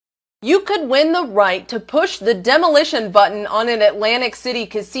You could win the right to push the demolition button on an Atlantic City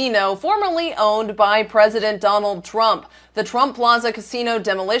casino formerly owned by President Donald Trump. The Trump Plaza Casino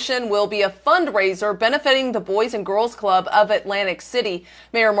demolition will be a fundraiser benefiting the Boys and Girls Club of Atlantic City.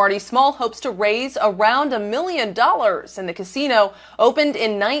 Mayor Marty Small hopes to raise around $1 million, and the casino opened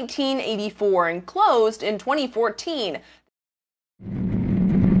in 1984 and closed in 2014.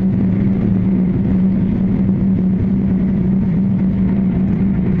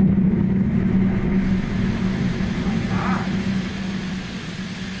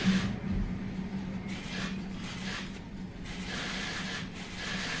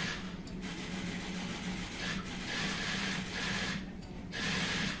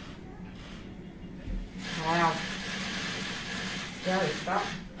 Wow. Gotta stop.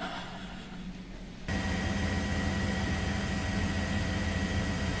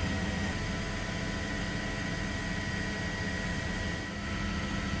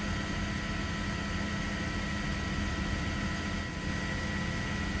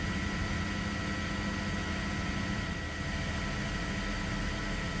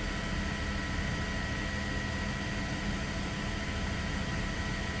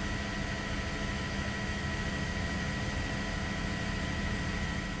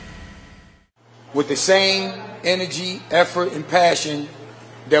 With the same energy, effort, and passion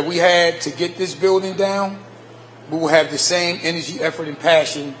that we had to get this building down, we will have the same energy, effort, and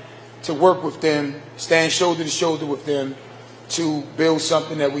passion to work with them, stand shoulder to shoulder with them to build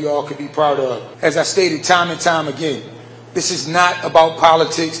something that we all could be proud of. As I stated time and time again, this is not about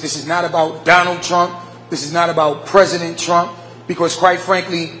politics. This is not about Donald Trump. This is not about President Trump, because quite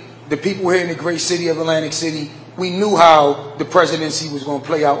frankly, the people here in the great city of Atlantic City, we knew how the presidency was going to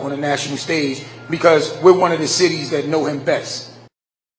play out on a national stage because we're one of the cities that know him best.